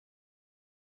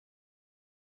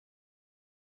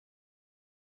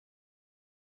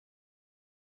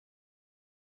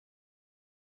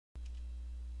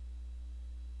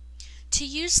to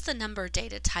use the number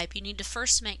data type, you need to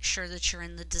first make sure that you're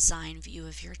in the design view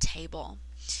of your table.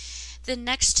 Then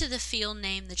next to the field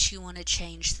name that you want to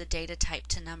change the data type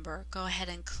to number, go ahead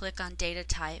and click on data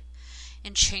type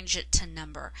and change it to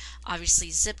number. Obviously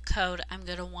zip code, I'm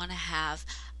going to want to have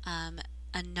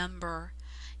a number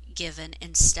given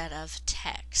instead of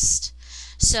text.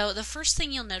 So the first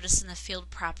thing you'll notice in the field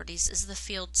properties is the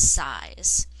field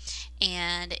size.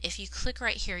 And if you click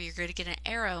right here, you're going to get an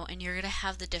arrow and you're going to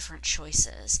have the different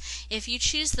choices. If you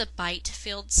choose the byte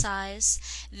field size,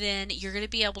 then you're going to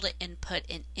be able to input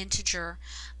an integer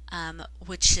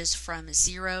which is from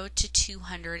 0 to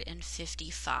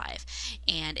 255,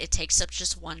 and it takes up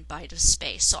just 1 byte of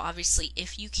space. So obviously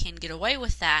if you can get away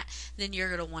with that, then you're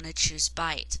going to want to choose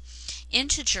byte.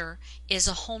 Integer is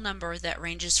a whole number that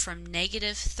ranges from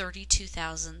negative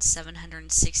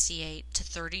 32,768 to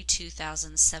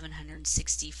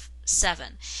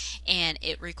 32,767, and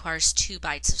it requires 2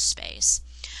 bytes of space.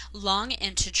 Long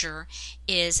integer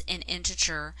is an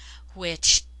integer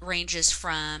which ranges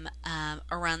from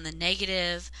around the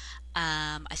negative,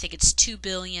 I think it's 2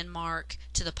 billion mark,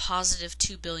 to the positive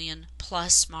 2 billion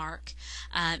plus mark,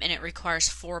 and it requires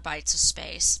 4 bytes of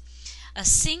space. A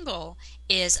single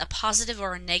is a positive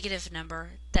or a negative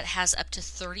number that has up to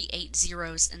 38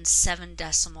 zeros and 7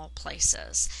 decimal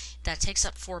places. That takes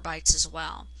up 4 bytes as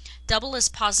well. Double is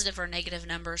positive or negative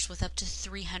numbers with up to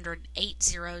 308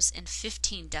 zeros and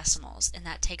 15 decimals, and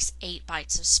that takes 8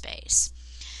 bytes of space.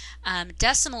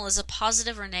 Decimal is a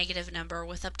positive or negative number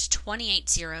with up to 28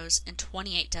 zeros and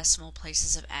 28 decimal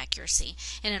places of accuracy,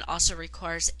 and it also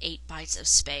requires 8 bytes of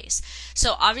space.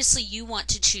 So obviously you want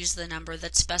to choose the number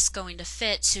that's best going to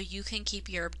fit so you can keep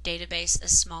your database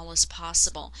as small as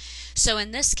possible. So in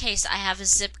this case I have a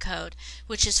zip code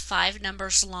which is 5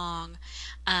 numbers long,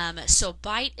 so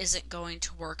byte isn't going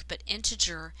to work, but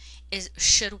integer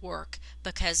should work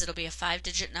because it'll be a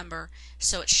 5-digit number,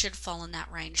 so it should fall in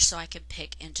that range, so I can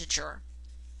pick integer.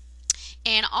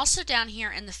 And also down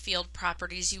here in the field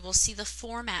properties you will see the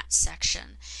format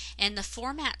section, and the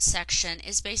format section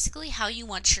is basically how you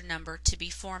want your number to be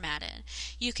formatted.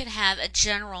 You can have a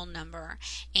general number,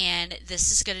 and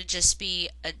this is going to just be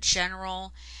a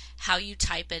general, how you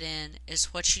type it in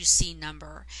is what you see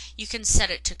number. You can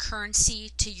set it to currency,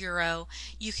 to euro.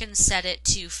 You can set it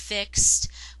to fixed,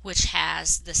 which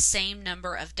has the same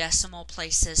number of decimal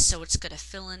places, so it's going to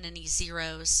fill in any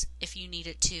zeros if you need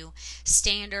it to.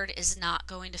 Standard is not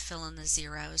going to fill in the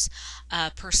zeros.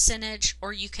 Percentage,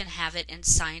 or you can have it in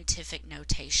scientific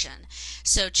notation.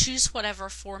 So choose whatever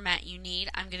format you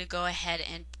need. I'm going to go ahead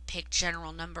and pick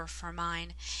general number for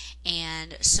mine,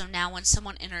 and so now when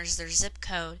someone enters their zip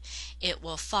code, it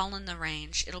will fall in the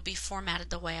range, it'll be formatted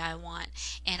the way I want,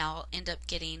 and I'll end up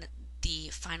getting the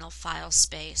final file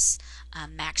space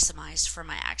maximized for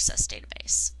my Access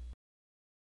database.